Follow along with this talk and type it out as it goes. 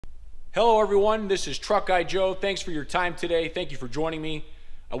Hello everyone, this is Truck Guy Joe. Thanks for your time today. Thank you for joining me.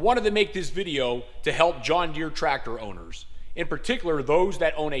 I wanted to make this video to help John Deere tractor owners. In particular, those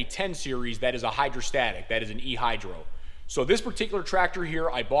that own a 10 series that is a hydrostatic, that is an eHydro. So this particular tractor here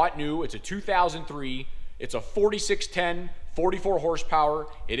I bought new. It's a 2003. It's a 4610, 44 horsepower.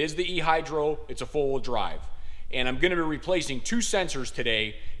 It is the eHydro. It's a four-wheel drive. And I'm going to be replacing two sensors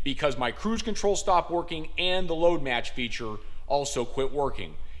today because my cruise control stopped working and the LoadMatch feature also quit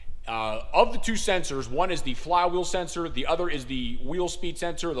working. Of the two sensors, one is the flywheel sensor, the other is the wheel speed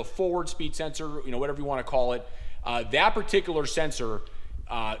sensor, the forward speed sensor, whatever you want to call it. That particular sensor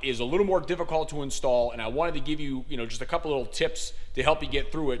is a little more difficult to install, and I wanted to give you, just a couple little tips to help you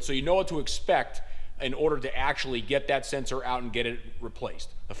get through it so you know what to expect in order to actually get that sensor out and get it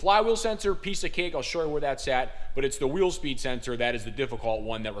replaced. The flywheel sensor, piece of cake, I'll show you where that's at, but it's the wheel speed sensor that is the difficult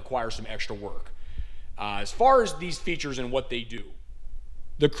one that requires some extra work. As far as these features and what they do,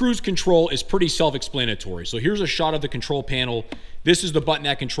 the cruise control is pretty self-explanatory. So here's a shot of the control panel. This is the button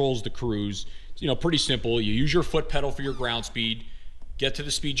that controls the cruise. It's, pretty simple. You use your foot pedal for your ground speed, get to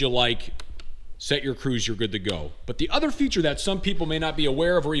the speed you like, set your cruise, you're good to go. But the other feature that some people may not be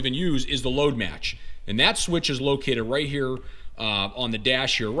aware of or even use is the LoadMatch. And that switch is located right here on the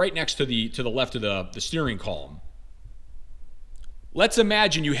dash here, right next to the left of the steering column. Let's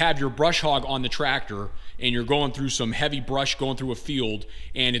imagine you have your brush hog on the tractor and you're going through some heavy brush going through a field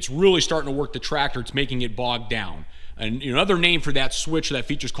and it's really starting to work the tractor. It's making it bogged down. And another name for that switch, that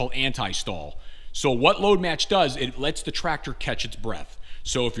feature is called anti-stall. So what LoadMatch does, it lets the tractor catch its breath.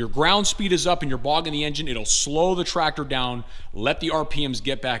 So if your ground speed is up and you're bogging the engine, it'll slow the tractor down, let the RPMs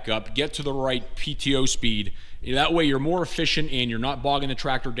get back up, get to the right PTO speed. That way you're more efficient and you're not bogging the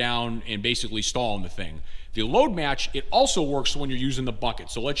tractor down and basically stalling the thing. The LoadMatch, it also works when you're using the bucket.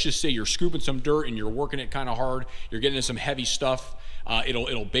 So let's just say you're scooping some dirt and you're working it kind of hard, you're getting into some heavy stuff.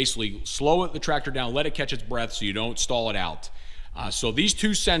 It'll basically slow the tractor down, let it catch its breath so you don't stall it out. So these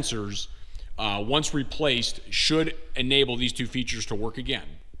two sensors, once replaced, should enable these two features to work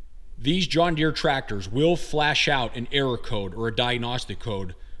again. These John Deere tractors will flash out an error code or a diagnostic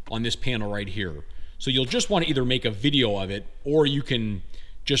code on this panel right here. So you'll just want to either make a video of it or you can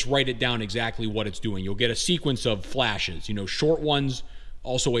just write it down exactly what it's doing. You'll get a sequence of flashes, short ones,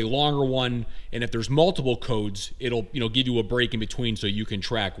 also a longer one, and if there's multiple codes, it'll give you a break in between so you can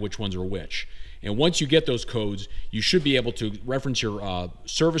track which ones are which. And once you get those codes, you should be able to reference your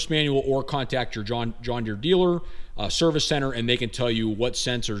service manual or contact your John Deere dealer, service center, and they can tell you what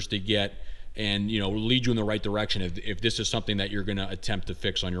sensors to get and lead you in the right direction if this is something that you're going to attempt to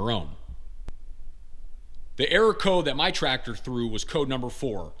fix on your own. The error code that my tractor threw was code number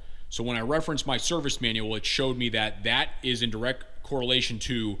 4. So when I referenced my service manual, it showed me that is in direct correlation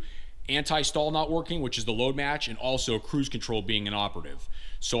to anti-stall not working, which is the LoadMatch, and also cruise control being inoperative.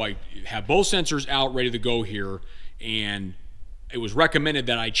 So I have both sensors out ready to go here, and it was recommended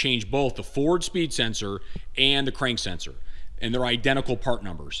that I change both the forward speed sensor and the crank sensor. And they're identical part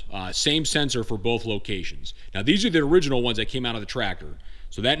numbers. Same sensor for both locations. Now these are the original ones that came out of the tractor.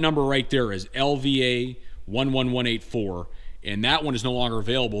 So that number right there is LVA 11184, and that one is no longer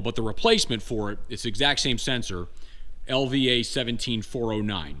available, but the replacement for it, it's the exact same sensor, LVA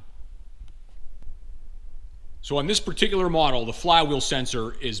 17409. So on this particular model, the flywheel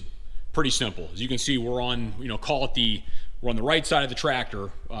sensor is pretty simple. As you can see, we're on, we're on the right side of the tractor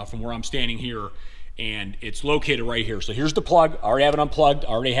from where I'm standing here, and it's located right here. So here's the plug. I already have it unplugged. I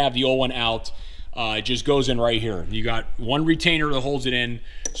already have the old one out. It just goes in right here. You got one retainer that holds it in,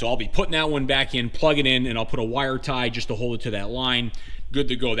 so I'll be putting that one back in, plug it in, and I'll put a wire tie just to hold it to that line. Good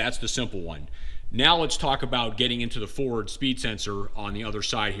to go. That's the simple one. Now let's talk about getting into the forward speed sensor on the other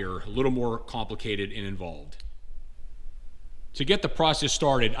side here. A little more complicated and involved. To get the process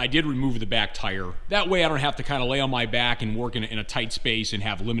started, I did remove the back tire. That way I don't have to kind of lay on my back and work in a tight space and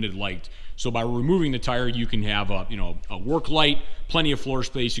have limited light. So by removing the tire, you can have a work light, plenty of floor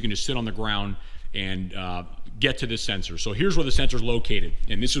space. You can just sit on the ground and get to this sensor. So here's where the sensor is located.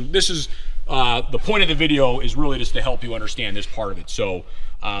 And this is the point of the video is really just to help you understand this part of it. So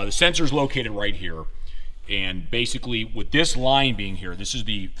the sensor is located right here. And basically with this line being here, this is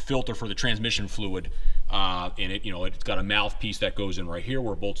the filter for the transmission fluid. And it's got a mouthpiece that goes in right here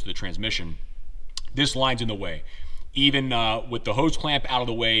where it bolts to the transmission. This line's in the way. Even with the hose clamp out of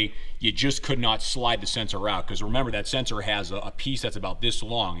the way, you just could not slide the sensor out, because remember that sensor has a piece that's about this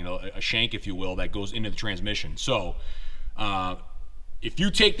long, a shank, if you will, that goes into the transmission. So if you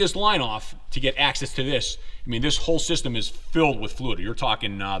take this line off to get access to this, this whole system is filled with fluid. You're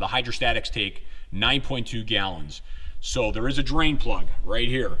talking the hydrostatics take 9.2 gallons. So there is a drain plug right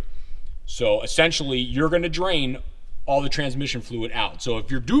here. So essentially you're going to drain all the transmission fluid out. So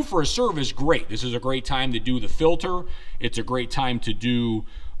if you're due for a service, great. This is a great time to do the filter. It's a great time to do,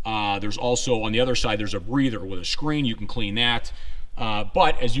 there's also on the other side, there's a breather with a screen. You can clean that.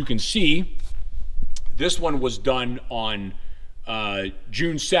 But as you can see, this one was done on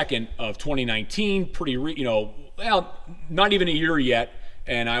June 2nd of 2019. Pretty, well, not even a year yet.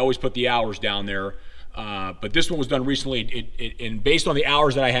 And I always put the hours down there. But this one was done recently, and based on the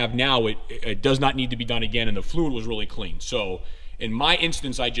hours that I have now, it does not need to be done again, and the fluid was really clean. So in my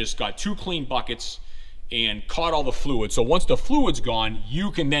instance, I just got 2 clean buckets and caught all the fluid. So once the fluid's gone,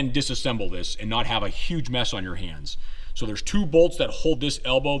 you can then disassemble this and not have a huge mess on your hands. So there's 2 bolts that hold this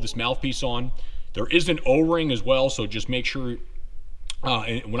elbow, this mouthpiece on. There is an O-ring as well, so just make sure,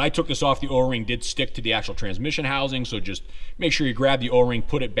 and when I took this off, the O-ring did stick to the actual transmission housing, so just make sure you grab the O-ring,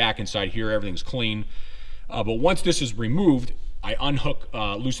 put it back inside here, everything's clean. But once this is removed, I unhook,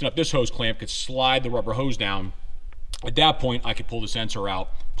 loosen up this hose clamp, could slide the rubber hose down. At that point, I could pull the sensor out,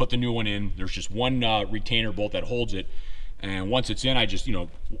 put the new one in. There's just one retainer bolt that holds it, and once it's in, I just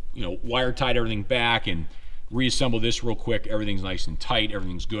wire tied everything back and reassemble this real quick. Everything's nice and tight,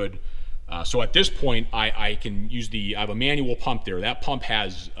 everything's good. So at this point, I can use I have a manual pump there. That pump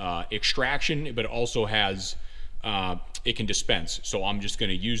has extraction, but it also has, it can dispense. So I'm just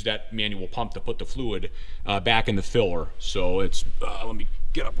gonna use that manual pump to put the fluid back in the filler. So it's, let me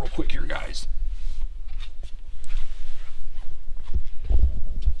get up real quick here, guys.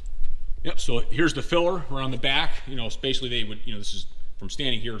 Yep, so here's the filler around the back. It's basically they would, this is, from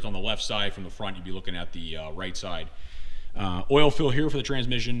standing here, it's on the left side. From the front, you'd be looking at the right side. Oil fill here for the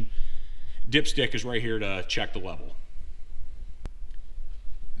transmission. Dipstick is right here to check the level.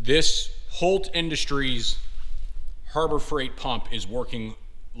 This Holt Industries Harbor Freight pump is working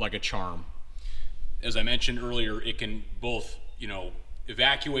like a charm. As I mentioned earlier, it can both,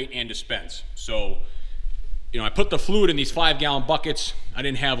 evacuate and dispense. So, I put the fluid in these 5-gallon buckets. I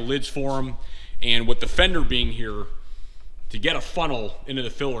didn't have lids for them. And with the fender being here, to get a funnel into the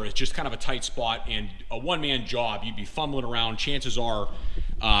filler, it's just kind of a tight spot, and a one-man job. You'd be fumbling around. Chances are,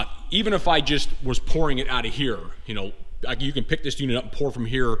 even if I just was pouring it out of here, you can pick this unit up and pour from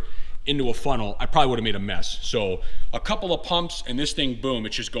here into a funnel, I probably would have made a mess. So a couple of pumps and this thing, boom,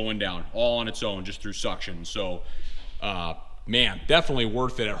 it's just going down all on its own, just through suction. So, man, definitely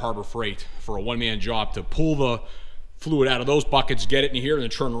worth it at Harbor Freight for a one-man job to pull the fluid out of those buckets, get it in here, and then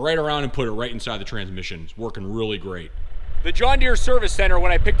turn right around and put it right inside the transmission. It's working really great. The John Deere Service Center,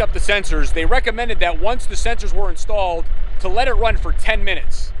 when I picked up the sensors, they recommended that once the sensors were installed, to let it run for 10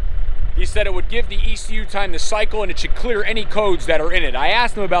 minutes. He said it would give the ECU time to cycle and it should clear any codes that are in it. I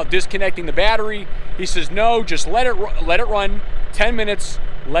asked him about disconnecting the battery. He says, no, just let it run 10 minutes,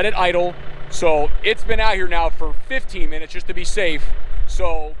 let it idle. So it's been out here now for 15 minutes just to be safe.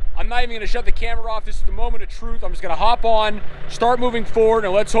 So I'm not even gonna shut the camera off. This is the moment of truth. I'm just gonna hop on, start moving forward,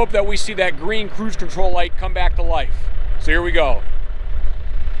 and let's hope that we see that green cruise control light come back to life. So here we go.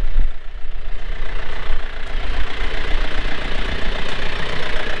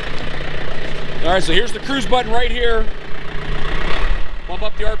 All right, so here's the cruise button right here. Bump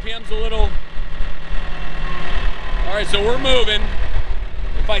up the RPMs a little. All right, so we're moving.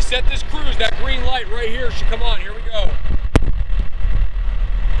 If I set this cruise, that green light right here should come on. Here we go.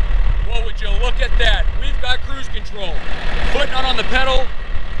 Well, would you look at that? We've got cruise control. Foot not on the pedal.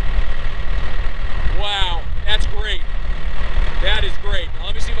 Wow, that's great. That is great. Now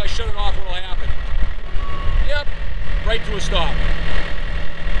let me see if I shut it off, what'll happen. Yep, right to a stop.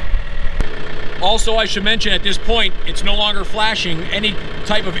 Also, I should mention at this point, it's no longer flashing any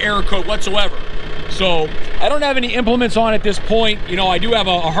type of error code whatsoever. So I don't have any implements on at this point. I do have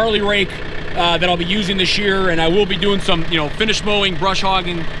a Harley rake that I'll be using this year, and I will be doing some, finish mowing, brush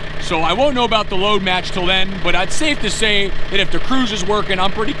hogging. So I won't know about the LoadMatch till then, but it's safe to say that if the cruise is working,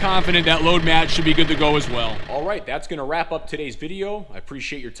 I'm pretty confident that LoadMatch should be good to go as well. All right, that's gonna wrap up today's video. I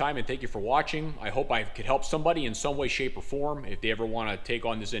appreciate your time and thank you for watching. I hope I could help somebody in some way, shape, or form if they ever wanna take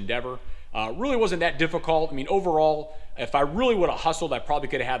on this endeavor. Really wasn't that difficult. I mean, overall, if I really would have hustled, I probably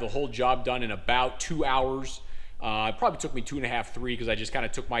could have had the whole job done in about 2 hours. It probably took me 2.5, 3, because I just kind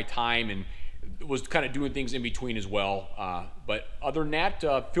of took my time and was kind of doing things in between as well. But other than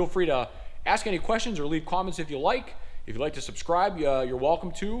that, feel free to ask any questions or leave comments if you like. If you'd like to subscribe, you're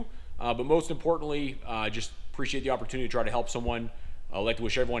welcome to. But most importantly, just appreciate the opportunity to try to help someone. I'd like to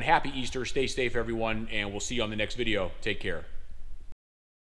wish everyone happy Easter. Stay safe, everyone, and we'll see you on the next video. Take care.